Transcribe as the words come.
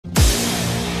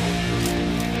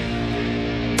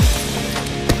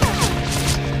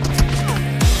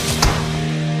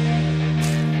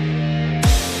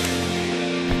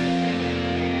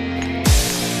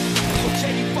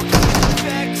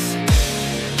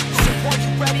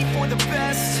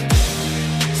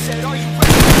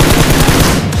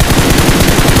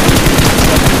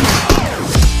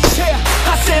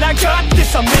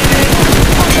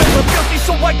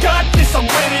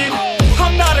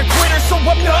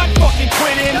not fucking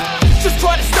quitting. Just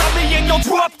try to stop me and you'll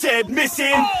drop dead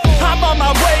missing. I'm on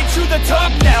my way to the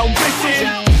top now, listen.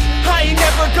 I ain't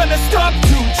never gonna stop,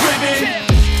 too driven.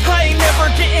 I ain't never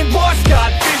getting lost,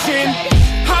 got vision.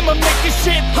 I'ma make this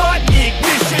shit hot,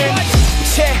 ignition.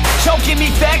 Yeah, yo, give me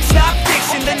facts, not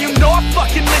fiction. Then you know I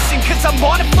fucking listen, cause I'm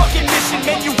on a fucking mission.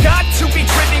 Man, you got to be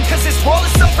driven, cause this world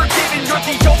is unforgiving. You're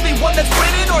the only one that's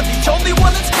winning, or the only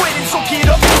one that's quitting. So get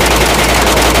up and take it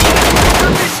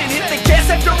in. Mission, hit the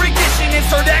gas after ignition and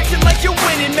start acting like you're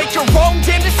winning. Make your own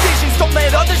damn decisions, don't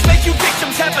let others make you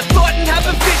victims. Have a thought and have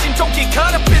a vision, don't get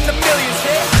caught up in the millions.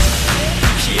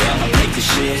 Yeah, I'ma make this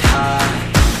shit hot.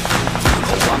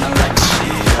 Oh, I'ma light this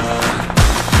shit up.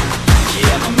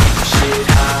 Yeah, I'ma make this shit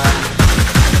hot.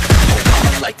 Oh,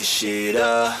 I'ma light this shit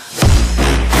up.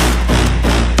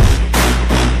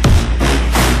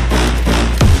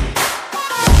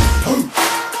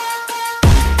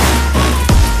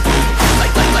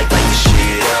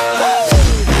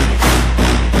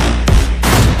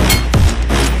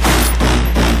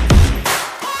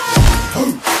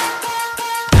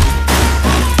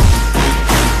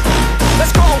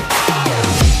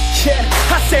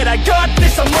 I got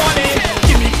this, I'm on it.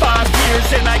 Give me 5 years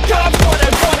and I got what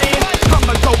I wanted.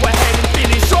 I'ma go ahead and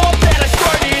finish all that I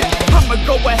started. I'ma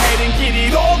go ahead and get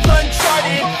it all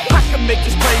uncharted. I can make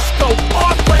this place go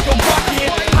off like a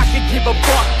rocket. I can give a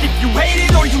fuck if you hate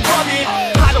it or you love it.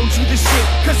 I don't do this shit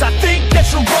cause I think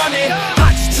that you're running.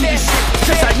 I just do this shit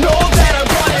cause I know that I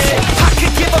want it. I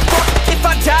could give a fuck if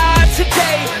I die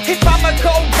today. If I'ma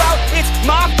go out, it's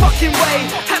my fucking way.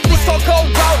 At least I'll go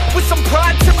out with some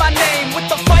pride to my name. With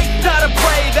the fight, not a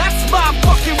play, that's my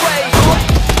fucking way.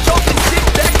 Don't sit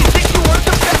back and think you were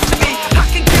the best of me. I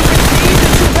can guarantee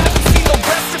that you haven't seen the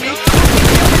rest of me. I can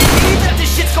guarantee that this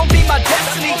shit's gonna be my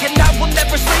destiny. And I will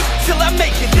never sleep till I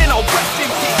make it, then I'll rest in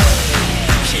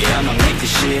peace. Yeah, I'ma make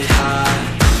this shit hot.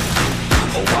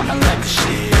 Oh, I'ma light this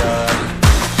shit up.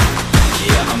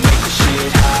 Yeah, I'ma make this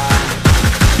shit hot.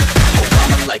 Oh,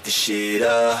 I'ma light this shit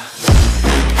up.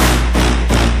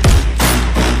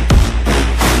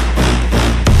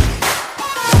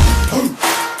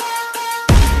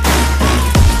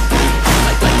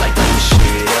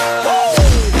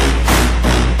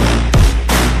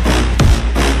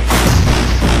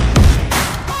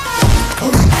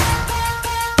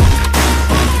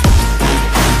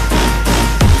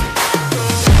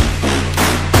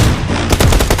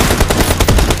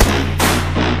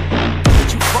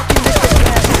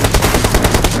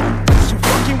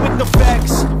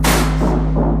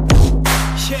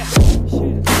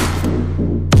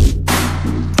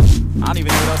 I don't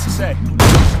even know what else to say.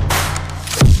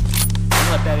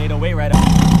 Let that 808 right out.